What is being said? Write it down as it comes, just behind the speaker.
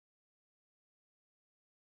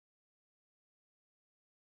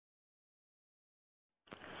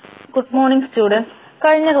Good morning students.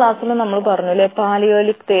 കഴിഞ്ഞ ക്ലാസ്സിൽ നമ്മൾ പറഞ്ഞില്ലേ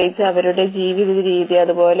പാലിയോലിക് ഏജ്, അവരുടെ ജീവിത രീതി,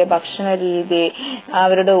 അതുപോലെ ഭക്ഷണ രീതി,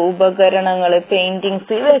 അവരുടെ ഉപകരണങ്ങൾ,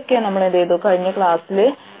 പെയിന്റിങ്സ്, ഇവയൊക്കെ നമ്മൾ എന്ത് ചെയ്തു കഴിഞ്ഞ ക്ലാസ്സിൽ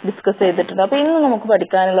ഡിസ്കസ് ചെയ്തിട്ടുണ്ട്. അപ്പൊ ഇന്ന് നമുക്ക്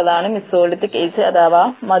പഠിക്കാനുള്ളതാണ് മെസോളിത്തിക് ഏജ് അഥവാ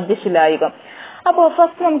മധ്യശിലായുഗം. അപ്പൊ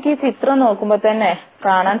ഫസ്റ്റ് നമുക്ക് ഈ ചിത്രം നോക്കുമ്പോൾ തന്നെ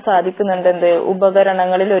കാണാൻ സാധിക്കുന്നുണ്ട്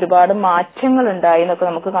ഉപകരണങ്ങളിൽ ഒരുപാട് മാറ്റങ്ങൾ ഉണ്ടായി എന്നൊക്കെ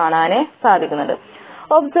നമുക്ക് കാണാൻ സാധിക്കുന്നുണ്ട്.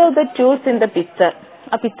 Observe the tools in the picture.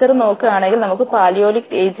 ആ പിക്ചർ നോക്കുകയാണെങ്കിൽ നമുക്ക്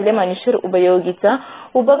പാലിയോലിക് ഏജിലെ മനുഷ്യർ ഉപയോഗിച്ച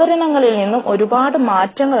ഉപകരണങ്ങളിൽ നിന്നും ഒരുപാട്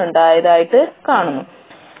മാറ്റങ്ങൾ ഉണ്ടായതായിട്ട് കാണുന്നു.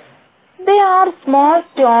 They are small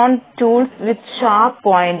stone tools with sharp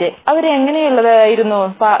point. അവരെങ്ങനെയുള്ളതായിരുന്നു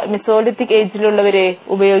mesolithic ഏജിലുള്ളവര്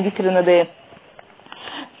ഉപയോഗിച്ചിരുന്നത്?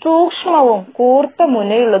 സൂക്ഷ്മവും കൂർത്ത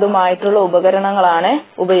മുനയുള്ളതുമായിട്ടുള്ള ഉപകരണങ്ങളാണ്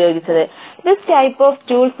ഉപയോഗിച്ചത്. This type of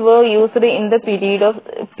tools were used in the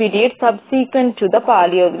period subsequent to the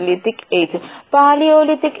Paleolithic age.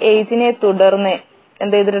 Palaeolithic ഏജിനെ തുടർന്ന്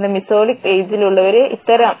എന്ത് ചെയ്തിട്ടുണ്ട്? മെസോളിക് ഏജിലുള്ളവര്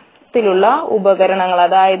ഇത്തരത്തിലുള്ള ഉപകരണങ്ങൾ,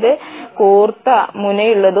 അതായത് കൂർത്ത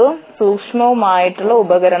മുനയുള്ളതും സൂക്ഷ്മവുമായിട്ടുള്ള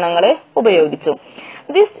ഉപകരണങ്ങളെ ഉപയോഗിച്ചു.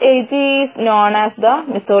 This age is known as the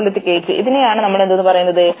Mesolithic age. ഇതിനെയാണ് നമ്മൾ എന്തെന്ന്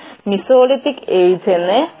പറയുന്നത്? മെസോളിത്തിക് ഏജ്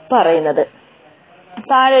എന്ന് പറയുന്നത്.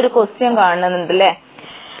 താഴെ ഒരു question കാണുന്നുണ്ടല്ലേ.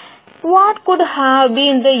 What could have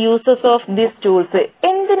been the uses of this tools?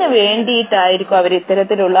 എന്തിനു വേണ്ടിയിട്ടായിരിക്കും അവർ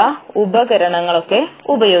ഇത്തരത്തിലുള്ള ഉപകരണങ്ങളൊക്കെ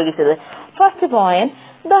ഉപയോഗിച്ചത്? First point,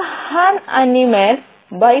 the ഹൺ animals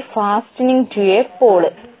by fastening to A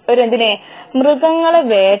Paul. അവരെന്തിനെ? മൃഗങ്ങളെ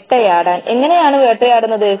വേട്ടയാടാൻ. എങ്ങനെയാണ്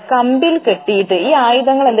വേട്ടയാടുന്നത്? കമ്പിൽ കെട്ടിയിട്ട്. ഈ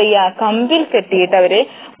ആയുധങ്ങൾ എന്ത് ചെയ്യാ? കമ്പിൽ കെട്ടിയിട്ട് അവര്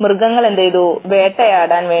മൃഗങ്ങൾ എന്ത് ചെയ്തു?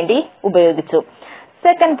 വേട്ടയാടാൻ വേണ്ടി ഉപയോഗിച്ചു.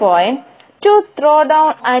 Second point, to throw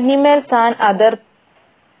down animals and other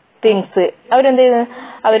things. അവരെന്ത് ചെയ്യുന്നത്?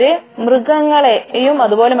 അവര് മൃഗങ്ങളെയും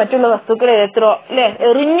അതുപോലെ മറ്റുള്ള വസ്തുക്കളെ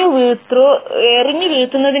എറിഞ്ഞു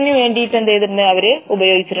വീഴ്ത്തുന്നതിന് വേണ്ടിയിട്ട് എന്ത് ചെയ്തിട്ടുണ്ട്? അവര്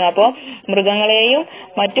ഉപയോഗിച്ചിരുന്നു. അപ്പൊ മൃഗങ്ങളെയും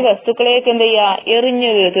മറ്റു വസ്തുക്കളെയൊക്കെ എന്ത് ചെയ്യാ? എറിഞ്ഞു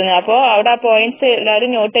വീഴ്ത്തുന്നത്. അപ്പൊ അവിടെ ആ പോയിന്റ്സ്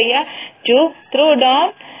എല്ലാവരും നോട്ട് ചെയ്യാ. To throw down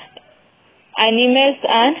animals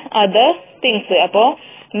and other things. അപ്പോ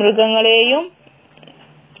മൃഗങ്ങളെയും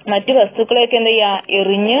മറ്റു വസ്തുക്കളെയൊക്കെ എന്ത് ചെയ്യാ?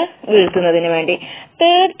 എറിഞ്ഞു വീഴ്ത്തുന്നതിന് വേണ്ടി.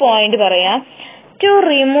 തേർഡ് പോയിന്റ് പറയാം, to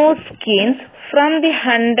remove skins from the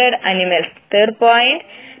hunted animals. Third point,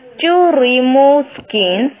 to remove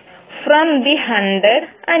skins from the hunted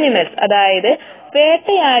animals. അതായത്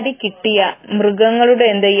വേട്ടയാടി കിട്ടിയ മൃഗങ്ങളുടെ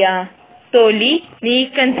എന്ത് ചെയ്യാ? തൊലി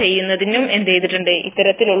നീക്കം ചെയ്യുന്നതിനും എന്ത് ചെയ്തിട്ടുണ്ട്?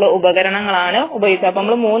 ഇത്തരത്തിലുള്ള ഉപകരണങ്ങളാണ് ഉപയോഗിച്ചത്. അപ്പൊ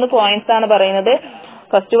നമ്മൾ 3 പോയിന്റ്സ് ആണ് പറയുന്നത്.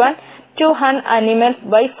 First one, to hunt animals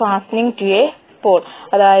by fastening to A Paul.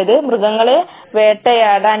 അതായത് മൃഗങ്ങളെ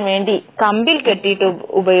വേട്ടയാടാൻ വേണ്ടി കമ്പിൽ കെട്ടിയിട്ട്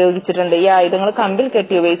ഉപയോഗിച്ചിട്ടുണ്ട്. ഈ ആയുധങ്ങൾ കമ്പിൽ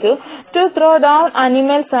കെട്ടി ഉപയോഗിച്ചു. To throw down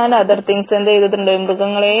animals and other things. എന്ത് ചെയ്തിട്ടുണ്ട്?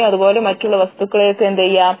 മൃഗങ്ങളെയും അതുപോലെ മറ്റുള്ള വസ്തുക്കളെയൊക്കെ എന്ത്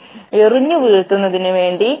ചെയ്യാം? എറിഞ്ഞു വീഴ്ത്തുന്നതിന്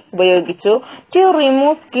വേണ്ടി ഉപയോഗിച്ചു. To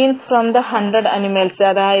remove skins from the haunted animals.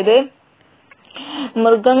 അതായത്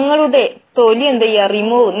മൃഗങ്ങളുടെ തൊലി എന്ത് ചെയ്യാ?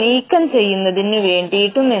 നീക്കം ചെയ്യുന്നതിന്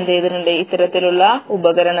വേണ്ടിയിട്ടും എന്ത് ചെയ്തിട്ടുണ്ട്? ഇത്തരത്തിലുള്ള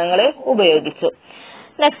ഉപകരണങ്ങളെ ഉപയോഗിച്ചു.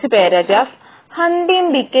 Next paragraph, hunting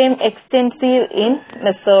became extensive in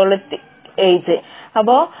Mesolithic age.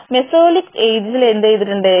 അപ്പോ മെസോളിക് ഏജിൽ എന്ത്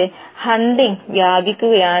ചെയ്തിട്ടുണ്ട്? ഹണ്ടിങ്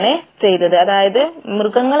വ്യാപിക്കുകയാണ് ചെയ്തത്. അതായത്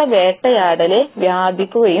മൃഗങ്ങളെ വേട്ടയാടല്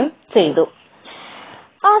വ്യാപിക്കുകയും ചെയ്തു.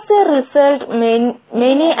 As a result,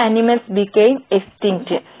 many animals became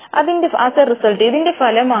extinct. ഇതിന്റെ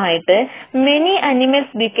ഫലമായിട്ട് മെനി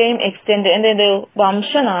അനിമൽസ് ബിക്കെയിം എക്സ്റ്റെന്റ്. എന്ത്?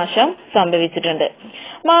 വംശനാശം സംഭവിച്ചിട്ടുണ്ട്.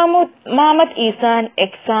 Mammoth is an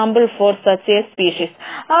example for such A species.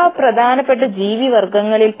 ആ പ്രധാനപ്പെട്ട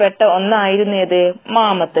ജീവിവർഗങ്ങളിൽപ്പെട്ട ഒന്നായിരുന്നു ഏത്?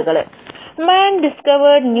 മാമത്തുകള്. Man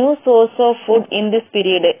discovered new source of food in this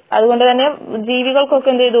period. അതുകൊണ്ട് തന്നെ ജീവികൾക്കൊക്കെ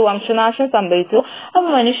എന്ത് ചെയ്തു? വംശനാശം സംഭവിച്ചു. അപ്പൊ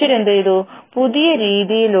മനുഷ്യരെന്ത് ചെയ്തു? പുതിയ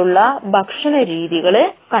രീതിയിലുള്ള ഭക്ഷണ രീതികള്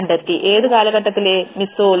കണ്ടെത്തി. ഏത് കാലഘട്ടത്തില്?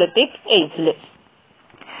 Mesolithic ഏജില്.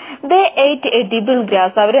 They ate edible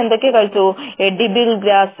grass. അവരെന്തൊക്കെ കഴിച്ചു? എഡിബിൾ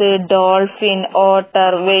ഗ്രാസ്, ഡോൾഫിൻ,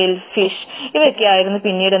 ഓട്ടർ, വെയിൽ, ഫിഷ്, ഇവയൊക്കെയായിരുന്നു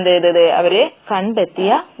പിന്നീട് എന്ത് ചെയ്തത്? അവര്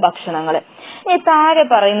കണ്ടെത്തിയ ഭക്ഷണങ്ങള്. ഇനി താഴെ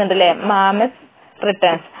പറയുന്നുണ്ടല്ലേ മാമത്ത്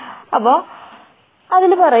റിട്ടേൺസ്. അപ്പോ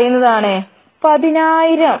അതിൽ പറയുന്നതാണ്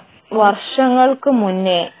 10,000 വർഷങ്ങൾക്ക്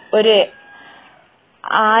മുന്നേ ഒരു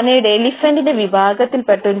ആനയുടെ, എലിഫന്റിന്റെ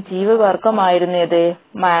വിഭാഗത്തിൽപ്പെട്ട ഒരു ജീവവർഗമായിരുന്നു ഇത്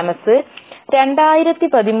മാമസ്.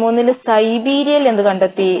 2013 സൈബീരിയയിൽ എന്ത്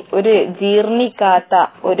കണ്ടെത്തി? ഒരു ജീർണിക്കാത്ത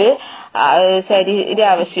ഒരു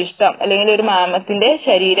ശരീരാവശിഷ്ടം അല്ലെങ്കിൽ ഒരു മാമത്തിന്റെ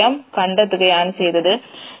ശരീരം കണ്ടെത്തുകയാണ് ചെയ്തത്.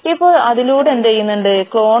 ഇപ്പോൾ അതിലൂടെ എന്ത് ചെയ്യുന്നുണ്ട്?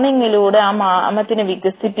 ക്ലോണിങ്ങിലൂടെ ആ മാമത്തിനെ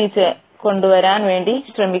വികസിപ്പിച്ച് കൊണ്ടുവരാൻ വേണ്ടി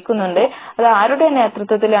ശ്രമിക്കുന്നുണ്ട്. അത് ആരുടെ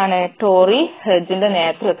നേതൃത്വത്തിലാണ്? ടോറി ഹെഡ്ജിന്റെ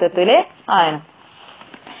നേതൃത്വത്തില് ആണ്.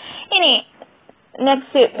 ഇനി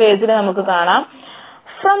നെക്സ്റ്റ് പേജിൽ നമുക്ക് കാണാം,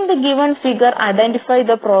 From the given figure, identify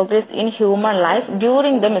the progress in human life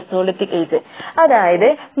during the Mesolithic age. അതായത്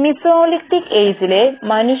Mesolithic ഏജിലെ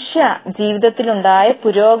മനുഷ്യ ജീവിതത്തിലുണ്ടായ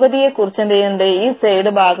പുരോഗതിയെ കുറിച്ച് എന്ത് ചെയ്യുന്നുണ്ട്? ഈ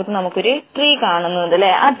സൈഡ് ഭാഗത്ത് നമുക്കൊരു ട്രീ കാണുന്നുണ്ട്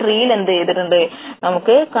അല്ലെ. ആ ട്രീയിൽ എന്ത് ചെയ്തിട്ടുണ്ട്?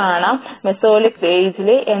 നമുക്ക് കാണാം മെസോലിക്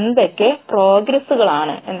ഏജില് എന്തൊക്കെ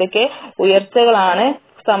പ്രോഗ്രസ്സുകളാണ്, എന്തൊക്കെ ഉയർച്ചകളാണ്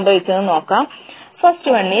സംഭവിച്ചതെന്ന് നോക്കാം.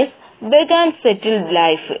 First one is began settled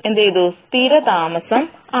life. എന്ത് ചെയ്തു? സ്ഥിര താമസം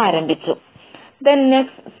ആരംഭിച്ചു. Then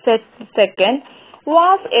next second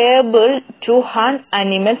was able to hunt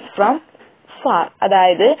animals from far.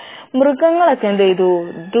 അതായത് മൃഗങ്ങളൊക്കെ എന്ത് ചെയ്തു?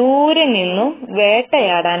 ദൂരെ നിന്നും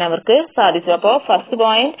വേട്ടയാടാൻ അവർക്ക് സാധിച്ചു. അപ്പോ first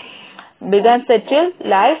point began settled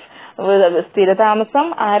life, സ്ഥിരതാമസം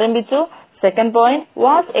ആരംഭിച്ചു. Second point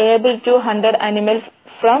was able to hunt animals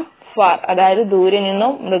from far, അതായത് ദൂരെ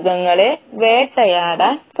നിന്നും മൃഗങ്ങളെ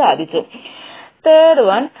വേട്ടയാടാൻ സാധിച്ചു. Third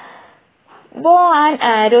one bow and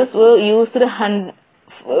arrows were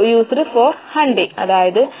used for hunting.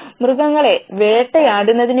 അതായത് മൃഗങ്ങളെ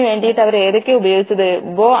വേട്ടയാടുന്നതിന് വേണ്ടിയിട്ട് അവർ ഏതൊക്കെ ഉപയോഗിച്ചത്?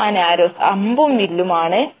 ബോ ആൻഡ് ആരോസ്, അമ്പും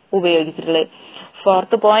വില്ലുമാണ് ഉപയോഗിച്ചിട്ടുള്ളത്.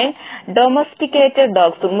 ഫോർത്ത് പോയിന്റ് ഡൊമസ്റ്റിക്കേറ്റഡ്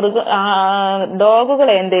ഡോഗ്സ്,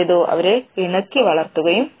 ഡോഗുകളെ എന്ത് ചെയ്തു? അവരെ ഇണക്കി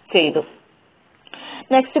വളർത്തുകയും ചെയ്തു.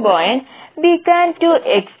 Next point began to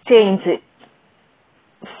exchange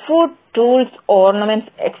food, tools, ornaments,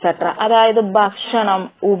 etc. അതായത് ഭക്ഷണം,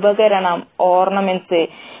 ഉപകരണം, ഓർണമെന്റ്സ്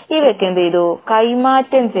ഇവയൊക്കെ എന്ത് ചെയ്തു?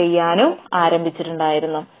 കൈമാറ്റം ചെയ്യാനും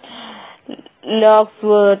ആരംഭിച്ചിട്ടുണ്ടായിരുന്നു. Logs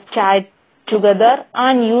were tied together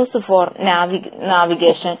and used for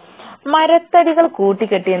navigation. മരത്തടികൾ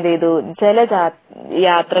കൂട്ടിക്കെട്ടി എന്ത് ചെയ്തു?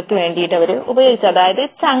 ജലയാത്രക്ക് വേണ്ടിയിട്ട് അവര് ഉപയോഗിച്ചു. അതായത്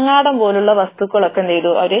ചങ്ങാടം പോലുള്ള വസ്തുക്കളൊക്കെ എന്ത്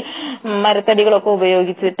ചെയ്തു? അവര് മരത്തടികളൊക്കെ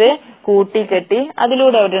ഉപയോഗിച്ചിട്ട് കൂട്ടിക്കെട്ടി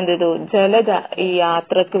അതിലൂടെ അവർ എന്ത് ചെയ്തു?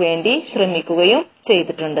 യാത്രക്ക് വേണ്ടി ശ്രമിക്കുകയും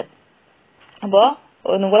ചെയ്തിട്ടുണ്ട്. അപ്പോ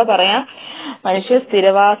ഒന്നും കൂടെ പറയാം. മനുഷ്യ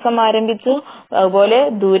സ്ഥിരവാസം ആരംഭിച്ചു. അതുപോലെ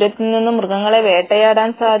ദൂരത്തു നിന്നും മൃഗങ്ങളെ വേട്ടയാടാൻ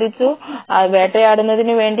സാധിച്ചു.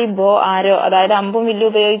 വേട്ടയാടുന്നതിന് വേണ്ടി ബോ ആരോ, അതായത് അമ്പും വില്ലും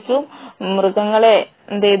ഉപയോഗിച്ചു. മൃഗങ്ങളെ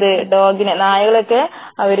എന്ത് ചെയ്ത്? ഡോഗിനെ, നായകളൊക്കെ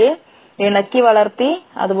അവര് ഇണക്കി വളർത്തി.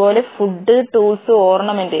 അതുപോലെ ഫുഡ്, ടൂൾസ്,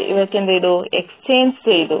 ഓർണമെന്റ് ഇവയൊക്കെ എന്ത് ചെയ്തു? എക്സ്ചേഞ്ച്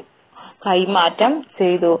ചെയ്തു, കൈമാറ്റം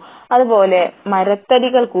ചെയ്തു. അതുപോലെ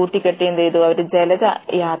മരത്തടികൾ കൂട്ടിക്കെട്ടി എന്ത് ചെയ്തു? അവര്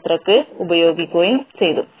ജലയാത്രക്ക് ഉപയോഗിക്കുകയും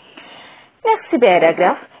ചെയ്തു. Next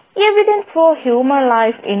paragraph. Evidence for human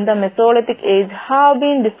life in the Mesolithic age have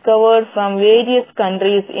been discovered from various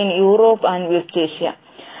countries in Europe and West Asia.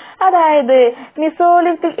 അതായത്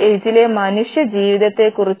മെസോലിത്തിക് ഏജിലെ മനുഷ്യ ജീവിതത്തെ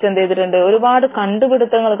കുറിച്ച് എന്ത് ചെയ്തിട്ടുണ്ട്? ഒരുപാട്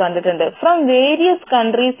കണ്ടുപിടുത്തങ്ങൾ കണ്ടിട്ടുണ്ട്. From various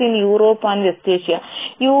countries in Europe and west Asia,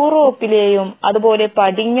 യൂറോപ്പിലെയും അതുപോലെ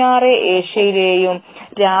പടിഞ്ഞാറേ ഏഷ്യയിലെയും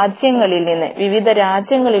രാജ്യങ്ങളിൽ നിന്ന്, വിവിധ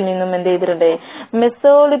രാജ്യങ്ങളിൽ നിന്നും എന്ത് ചെയ്തിട്ടുണ്ട്?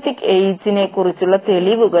 മെസോലിത്തിക് ഏജിനെ കുറിച്ചുള്ള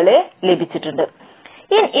തെളിവുകളെ ലഭിച്ചിട്ടുണ്ട്.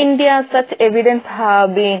 In India such evidence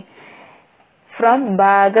have been from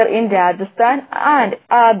bagger in Rajasthan and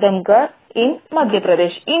ആദംഗർ in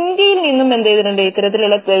Madhya Pradesh. ഇന്ത്യയിൽ നിന്നും എന്ത് ചെയ്തിട്ടുണ്ട്?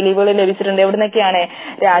 ഇത്തരത്തിലുള്ള തെളിവുകൾ ലഭിച്ചിട്ടുണ്ട്. എവിടെ നിന്നൊക്കെയാണ്?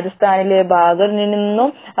 രാജസ്ഥാനിലെ ബാഗറിൽ നിന്നും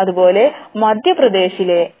അതുപോലെ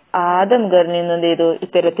മധ്യപ്രദേശിലെ ആദംഗറിൽ നിന്നും എന്ത് ചെയ്തു?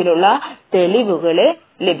 ഇത്തരത്തിലുള്ള തെളിവുകളെ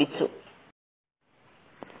ലഭിച്ചു.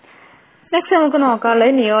 നെക്സ്റ്റ് നമുക്ക്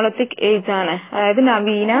നോക്കാനുള്ളത് നിയോളിത്തിക് ഏജ് ആണ്, അതായത്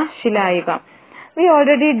നവീന ശിലായുഗം. We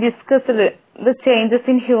already discussed the changes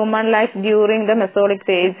in human life during the Mesolithic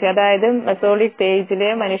age. അതായത് മെസോളിക് ഏജിലെ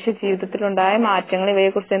മനുഷ്യ ജീവിതത്തിലുണ്ടായ മാറ്റങ്ങൾ ഇവയെ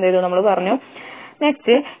കുറിച്ച് എന്ത് ചെയ്തു? നമ്മൾ പറഞ്ഞു.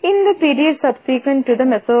 Next, in the period subsequent to the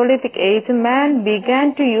Mesolithic age, man began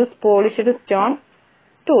to use polished stone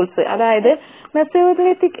tools. അതായത്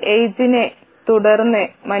മെസോലിത്തിക് ഏജിനെ തുടർന്ന്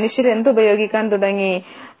മനുഷ്യർ എന്തുപയോഗിക്കാൻ തുടങ്ങി?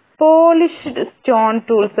 പോളിഷ്ഡ് സ്റ്റോൺ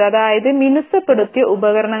ടൂൾസ്, അതായത് മിനുസപ്പെടുത്തിയ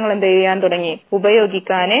ഉപകരണങ്ങൾ എന്ത് ചെയ്യാൻ തുടങ്ങി?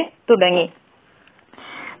 ഉപയോഗിക്കാനേ തുടങ്ങി.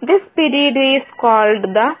 This period is called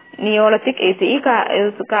the Neolithic age. ഈ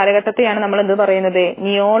കാലഘട്ടത്തെയാണ് നമ്മൾ എന്ത് പറയുന്നത്?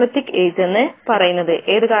 നിയോളിത്തിക് ഏജ് എന്ന് പറയുന്നത്.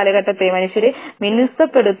 ഏത് കാലഘട്ടത്തെ? മനുഷ്യര്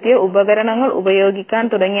മിനുസപ്പെടുത്തിയ ഉപകരണങ്ങൾ ഉപയോഗിക്കാൻ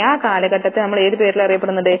തുടങ്ങിയ ആ കാലഘട്ടത്തെ നമ്മൾ ഏത് പേരിൽ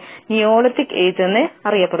അറിയപ്പെടുന്നത്? നിയോളിത്തിക് ഏജ് എന്ന്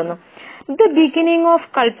അറിയപ്പെടുന്നു. The beginning of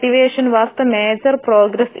cultivation was the major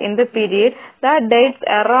progress in the period that dates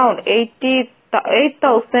around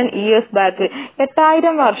 8,000 years back.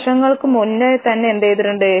 8,000 വർഷങ്ങൾക്ക് മുന്നേ തന്നെ എന്ത്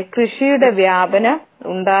ചെയ്തിട്ടുണ്ട്? കൃഷിയുടെ വ്യാപനം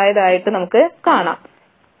ഉണ്ടായതായിട്ട് നമുക്ക് കാണാം.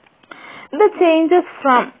 The changes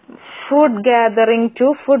from food gathering to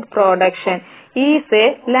food production is a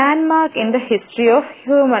landmark in the history of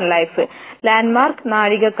human life. Landmark,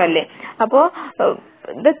 നാഴികക്കല്ല്. അപ്പോ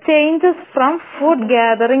the changes from food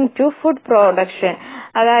gathering to food production,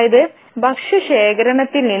 അതായത്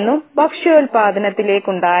ഭക്ഷ്യശേഖരണത്തിൽ നിന്നും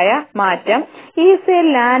ഭക്ഷ്യോൽപാദനത്തിലേക്കുണ്ടായ മാറ്റം is A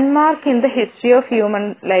landmark in the history of human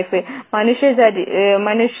life.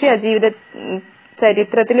 മനുഷ്യ ജീവിത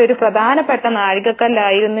ചരിത്രത്തിൽ ഒരു പ്രധാനപ്പെട്ട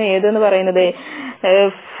നാഴികക്കല്ലായിരുന്നു ഏതെന്ന് പറയുന്നത്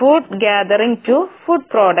food gathering to food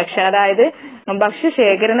production, അതായത്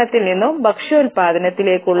ഭക്ഷ്യശേഖരണത്തിൽ നിന്നും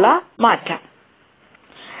ഭക്ഷ്യോൽപാദനത്തിലേക്കുള്ള മാറ്റം.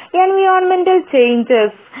 എൻവയോൺമെന്റൽ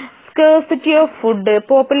changes, scarcity of food,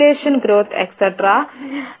 population growth, etc.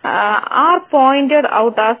 Are pointed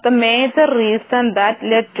out as the major reason that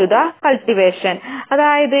led to the cultivation.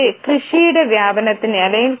 അതായത് കൃഷിയുടെ വ്യാപനത്തിന്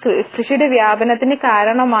അല്ലെങ്കിൽ കൃഷിയുടെ വ്യാപനത്തിന്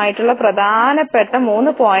കാരണമായിട്ടുള്ള പ്രധാനപ്പെട്ട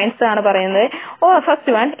 3 പോയിന്റ്സ് ആണ് പറയുന്നത്.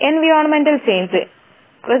 ഫസ്റ്റ് വൺ, എൻവയോൺമെന്റൽ ചേഞ്ച്,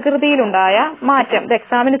 പ്രകൃതിയിലുണ്ടായ മാറ്റം. ഇത്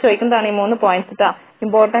എക്സാമിന് ചോദിക്കുന്നതാണ് ഈ 3 പോയിന്റ്സ്.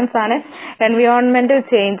 ഇമ്പോർട്ടൻസ് ആണ്. എൻവയോൺമെന്റൽ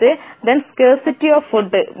change, then scarcity of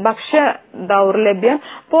food, ഭക്ഷ്യ ദൗർലഭ്യം,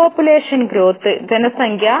 പോപ്പുലേഷൻ ഗ്രോത്ത്,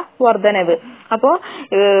 ജനസംഖ്യ വർധനവ്. അപ്പോ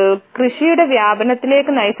കൃഷിയുടെ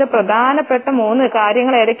വ്യാപനത്തിലേക്ക് നയിച്ച പ്രധാനപ്പെട്ട 3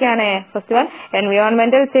 കാര്യങ്ങൾ ഏതൊക്കെയാണ്? First one,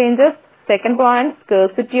 എൻവയോൺമെന്റൽ changes, second point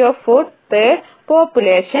scarcity of food, third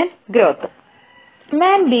population growth.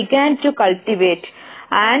 Man began to cultivate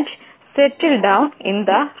and settle down in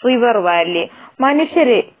the river valley.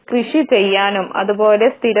 മനുഷ്യര് കൃഷി ചെയ്യാനും അതുപോലെ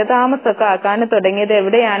സ്ഥിരതാമസമൊക്കെ ആക്കാനും തുടങ്ങിയത്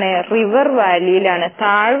എവിടെയാണ്? റിവർ വാലിയിലാണ്,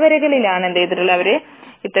 താഴ്വരകളിലാണ് എന്ത് ചെയ്തിട്ടുള്ളത് അവര്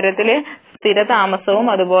ഇത്തരത്തില് സ്ഥിരതാമസവും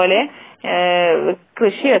അതുപോലെ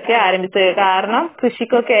കൃഷിയൊക്കെ ആരംഭിച്ചത്. കാരണം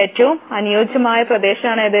കൃഷിക്കൊക്കെ ഏറ്റവും അനുയോജ്യമായ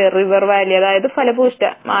പ്രദേശമാണ് ഇത് റിവർ വാലി, അതായത്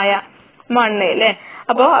ഫലഭൂഷ്ടമായ മണ്ണ് അല്ലെ.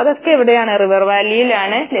 അപ്പോ അതൊക്കെ എവിടെയാണ്? റിവർ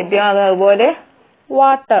വാലിയിലാണ് ലഭ്യമാകുന്നത്, അതുപോലെ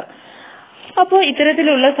വാട്ടർ. അപ്പോ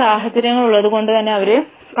ഇത്തരത്തിലുള്ള സാഹചര്യങ്ങൾ ഉള്ളത് കൊണ്ട് തന്നെ അവര്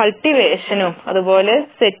കൾട്ടിവേഷനും അതുപോലെ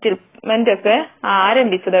സെറ്റിൽമെന്റ് ഒക്കെ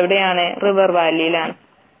ആരംഭിച്ചത് എവിടെയാണ്? റിവർ വാലിയിലാണ്.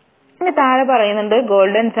 ഇനി താഴെ പറയുന്നുണ്ട്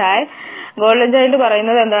ഗോൾഡൻ ചൈൽഡ്. ഗോൾഡൻ ചൈൽഡ്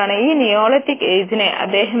പറയുന്നത് എന്താണ്? ഈ നിയോളിത്തിക് ഏജിനെ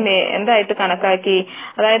അദ്ദേഹം എന്തായിട്ട് കണക്കാക്കി?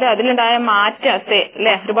 അതായത് അതിലുണ്ടായ മാറ്റത്തെ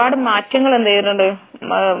അല്ലെ, ഒരുപാട് മാറ്റങ്ങൾ എന്ത് ചെയ്തിട്ടുണ്ട്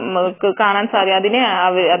കാണാൻ സാധിക്കും. അതിനെ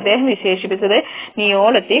അദ്ദേഹം വിശേഷിപ്പിച്ചത്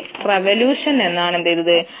നിയോളിത്തിക് റെവല്യൂഷൻ എന്നാണ് എന്ത്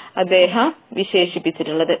ചെയ്തത് അദ്ദേഹം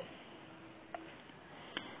വിശേഷിപ്പിച്ചിട്ടുള്ളത്.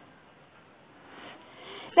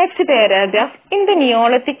 Next paragraph. In the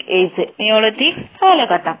Neolithic age, Neolithic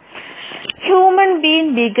കാലഘട്ടം, human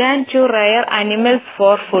being began to rare animals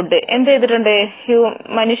for food. എന്ത് ചെയ്തിട്ടുണ്ട്?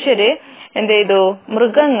 മനുഷ്യര് എന്ത് ചെയ്തു?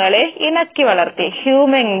 മൃഗങ്ങളെ ഇണക്കി വളർത്തി.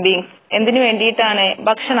 ഹ്യൂമൻ ബീങ്സ് എന്തിനു വേണ്ടിയിട്ടാണ്?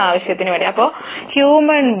 ഭക്ഷണ ആവശ്യത്തിന് വേണ്ടി. അപ്പോ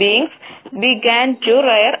human beings began to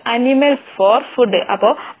rare animals for food.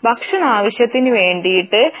 അപ്പോ ഭക്ഷണ ആവശ്യത്തിന്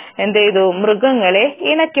വേണ്ടിയിട്ട് എന്ത് ചെയ്തു? മൃഗങ്ങളെ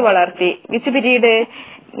ഇണക്കി വളർത്തി. Which period?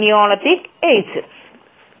 Neolithic age.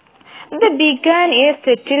 They began a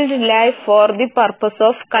settled life for the purpose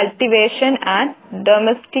of cultivation and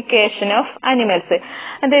domestication of animals.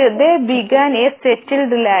 They began a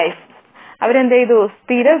settled life. അവരെന്ത് ചെയ്തു?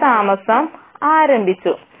 സ്ഥിര താമസം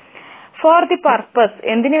ആരംഭിച്ചു. ഫോർ ദി പർപ്പസ്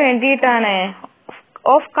എന്തിനു വേണ്ടിയിട്ടാണ്?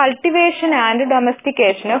 Of cultivation and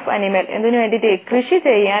domestication of animal. എന്തിനു വേണ്ടിയിട്ട്? കൃഷി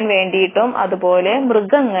ചെയ്യാൻ വേണ്ടിയിട്ടും അതുപോലെ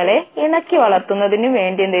മൃഗങ്ങളെ ഇണക്കി വളർത്തുന്നതിനു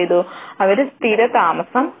വേണ്ടി എന്ത് ചെയ്തു? അവര് സ്ഥിര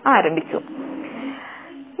താമസം ആരംഭിച്ചു.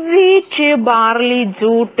 Wheat, barley,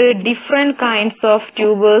 jute, different kinds of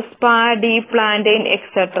tubers, paddy, plantain,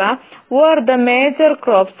 etc. were the major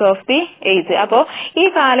crops of the age. അപ്പോ ഈ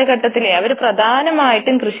കാലഘട്ടത്തിലെ അവർ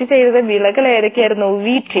പ്രധാനമായിട്ടും കൃഷി ചെയ്ത വിളകൾ ഏതൊക്കെയായിരുന്നു?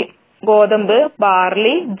 വീറ്റ്, ഗോതമ്പ്,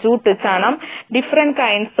 ബാർലി, ജൂട്ട്, ചണം, ഡിഫറെന്റ്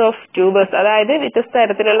കൈൻഡ്സ് ഓഫ് ട്യൂബേഴ്സ്, അതായത് വ്യത്യസ്ത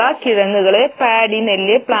തരത്തിലുള്ള കിഴങ്ങുകള്, പാഡി,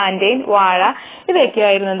 നെല്ല്, പ്ലാന്റെയിൻ, വാഴ,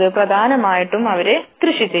 ഇതൊക്കെയായിരുന്നത് പ്രധാനമായിട്ടും അവര്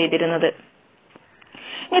കൃഷി ചെയ്തിരുന്നത്.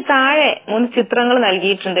 ഈ താഴെ 3 ചിത്രങ്ങൾ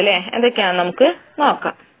നൽകിയിട്ടുണ്ട് അല്ലെ, എന്തൊക്കെയാണ് നമുക്ക്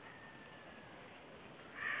നോക്കാം.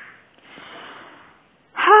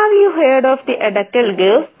 Have you heard of the Edakal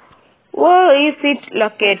Girls? Where is it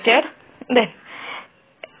located?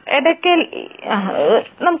 Edakkal.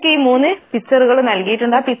 നമുക്ക് ഈ 3 പിക്ചറുകൾ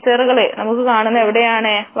നൽകിയിട്ടുണ്ട്. ആ പിക്ചറുകൾ നമുക്ക് കാണുന്ന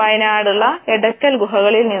എവിടെയാണ്? വയനാടുള്ള എടക്കൽ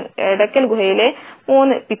ഗുഹയിലെ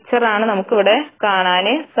 3 പിക്ചറാണ് നമുക്കിവിടെ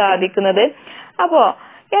കാണാന് സാധിക്കുന്നത്. അപ്പോ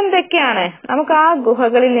എന്തൊക്കെയാണ് നമുക്ക് ആ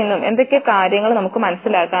ഗുഹകളിൽ നിന്നും എന്തൊക്കെ കാര്യങ്ങൾ നമുക്ക്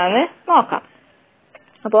മനസ്സിലാക്കാന്ന് നോക്കാം.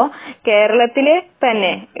 അപ്പോ കേരളത്തിലെ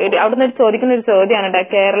തന്നെ അവിടുന്ന് ചോദിക്കുന്ന ഒരു ചോദ്യമാണ്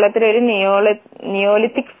കേരളത്തിലെ ഒരു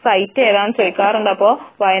നിയോളിത്തിക് സൈറ്റ് ഏതാണെന്ന് ചോദിക്കാറുണ്ട്. അപ്പോ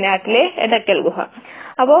വയനാട്ടിലെ എടക്കൽ ഗുഹ.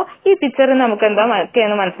 അപ്പോ ഈ പിക്ചറിൽ നമുക്ക്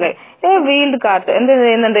എന്താന്ന് മനസ്സിലായി. വീൽഡ് കാർട്ട് എന്ത്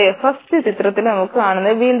ചെയ്യുന്നുണ്ട്? ഫസ്റ്റ് ചിത്രത്തിൽ നമുക്ക്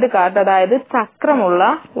കാണുന്നത് വീൽഡ് കാർട്ട്, അതായത് ചക്രമുള്ള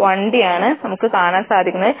വണ്ടിയാണ് നമുക്ക് കാണാൻ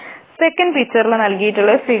സാധിക്കുന്നത്. സെക്കൻഡ് പിക്ചറിൽ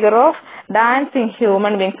നൽകിയിട്ടുള്ള figure of dancing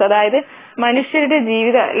human beings, അതായത് മനുഷ്യരുടെ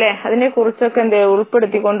ജീവിതം അല്ലെ അതിനെ കുറിച്ചൊക്കെ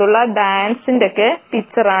ഉൾപ്പെടുത്തിക്കൊണ്ടുള്ള ഡാൻസിന്റെ ഒക്കെ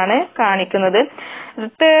പിക്ചറാണ് കാണിക്കുന്നത്.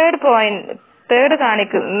 തേർഡ്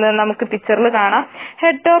കാണിക്കുന്ന നമുക്ക് പിക്ചറിൽ കാണാം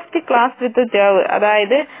head of the class with ജവ്,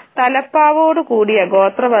 അതായത് തലപ്പാവോട് കൂടിയ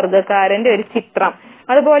ഗോത്രവർഗക്കാരന്റെ ഒരു ചിത്രം.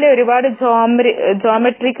 അതുപോലെ ഒരുപാട്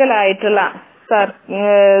ജോമെട്രിക്കൽ ആയിട്ടുള്ള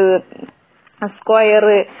സ്ക്വയർ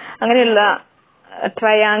അങ്ങനെയുള്ള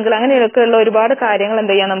ട്രയാങ്കിൾ അങ്ങനെയൊക്കെയുള്ള ഒരുപാട് കാര്യങ്ങൾ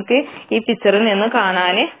എന്ത് ചെയ്യാം നമുക്ക് ഈ പിക്ചറിൽ നിന്ന്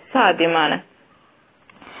കാണാൻ സാധ്യമാണ്.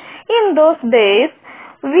 In those days,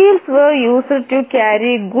 wheels were used to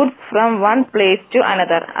carry goods from one place to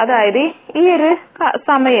another. അതായത് ഈ ഒരു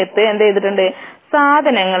സമയത്ത് എന്ത് ചെയ്തിട്ടുണ്ട്,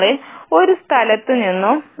 സാധനങ്ങള് ഒരു സ്ഥലത്ത്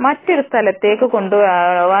നിന്നും മറ്റൊരു സ്ഥലത്തേക്ക്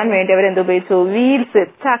കൊണ്ടുപോകാൻ വേണ്ടി അവർ എന്ത് ഉപയോഗിച്ചു, വീൽസ്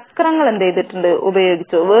ചക്രങ്ങൾ എന്ത് ചെയ്തിട്ടുണ്ട്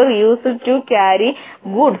ഉപയോഗിച്ചു. were used to carry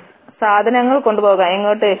goods, സാധനങ്ങൾ കൊണ്ടുപോകാൻ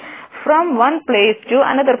എങ്ങോട്ട്, from one place to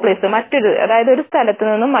another place, അതായത് ഒരു സ്ഥലത്ത്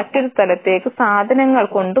നിന്നും മറ്റൊരു സ്ഥലത്തേക്ക് സാധനങ്ങൾ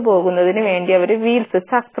കൊണ്ടുപോകുന്നതിന് വേണ്ടി അവർ വീൽസ്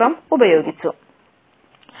ചക്രം ഉപയോഗിച്ചു.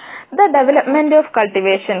 ദ ഡെവലപ്മെന്റ് ഓഫ്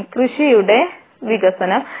കൾട്ടിവേഷൻ, കൃഷിയുടെ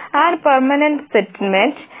വികസനം, and permanent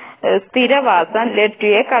settlement, സ്ഥിരവാസം, led to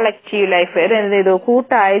A collective life, എന്ത് ചെയ്തു,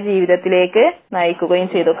 കൂട്ടായ ജീവിതത്തിലേക്ക് നയിക്കുകയും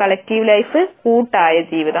ചെയ്തു. കളക്റ്റീവ് ലൈഫ്, കൂട്ടായ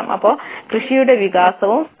ജീവിതം. അപ്പോ കൃഷിയുടെ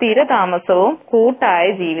വികാസവും സ്ഥിരതാമസവും കൂട്ടായ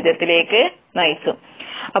ജീവിതത്തിലേക്ക് നയിച്ചു.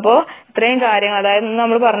 അപ്പോ ഇത്രയും കാര്യങ്ങൾ, അതായത്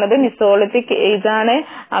നമ്മൾ പറഞ്ഞത് മിസോളിത്തിക് ഏജ് ആണ്.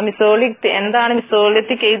 എന്താണ്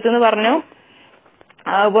മിസോളിത്തിക് ഏജ് എന്ന് പറഞ്ഞു,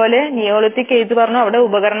 അതുപോലെ നിയോളിത്തിക് ഏജ് പറഞ്ഞു. അവിടെ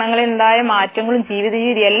ഉപകരണങ്ങളിൽ ഉണ്ടായ മാറ്റങ്ങളും ജീവിത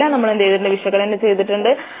രീതി എല്ലാം നമ്മൾ എന്ത് ചെയ്തിട്ടുണ്ട്, വിശകലനം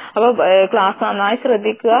ചെയ്തിട്ടുണ്ട്. അപ്പൊ ക്ലാസ് നന്നായി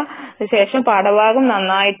ശ്രദ്ധിക്കുക, ശേഷം പാഠഭാഗം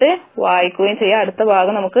നന്നായിട്ട് വായിക്കുകയും ചെയ്യുക. അടുത്ത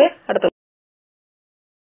ഭാഗം നമുക്ക് അടുത്ത